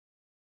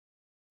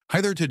Hi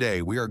there,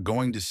 today we are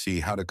going to see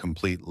how to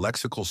complete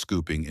lexical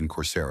scooping in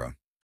Coursera.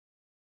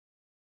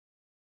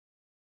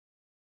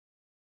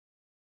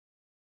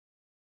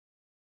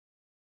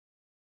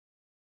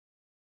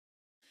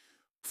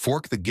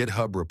 Fork the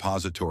GitHub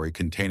repository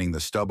containing the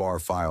stub.r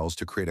files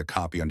to create a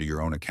copy under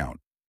your own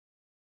account.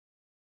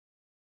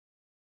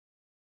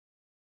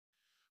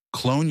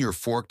 Clone your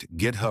forked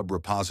GitHub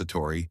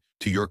repository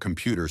to your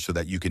computer so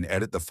that you can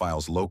edit the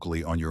files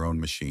locally on your own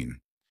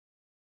machine.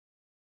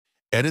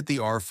 Edit the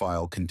R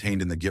file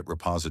contained in the Git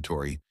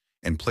repository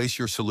and place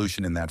your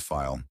solution in that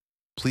file.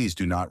 Please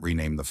do not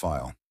rename the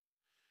file.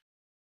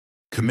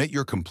 Commit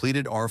your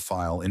completed R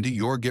file into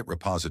your Git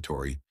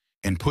repository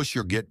and push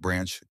your Git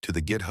branch to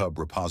the GitHub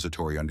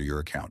repository under your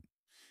account.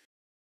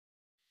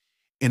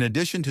 In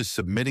addition to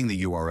submitting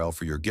the URL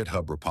for your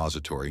GitHub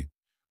repository,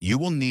 you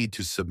will need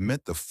to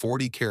submit the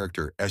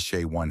 40-character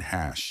SHA-1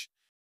 hash.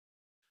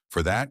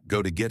 For that,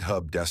 go to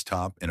GitHub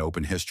Desktop and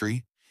Open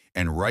History,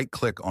 and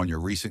right-click on your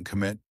recent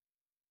commit.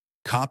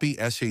 Copy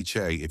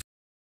SHA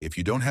if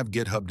you don't have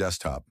GitHub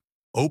Desktop.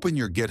 Open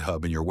your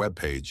GitHub in your web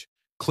page,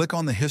 click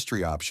on the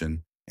History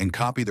option, and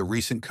copy the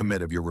recent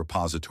commit of your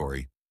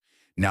repository.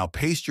 Now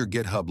paste your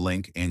GitHub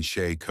link and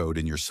SHA code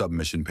in your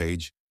submission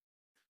page.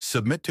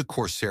 Submit to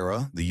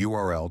Coursera the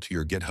URL to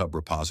your GitHub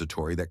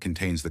repository that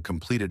contains the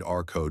completed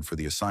R code for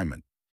the assignment.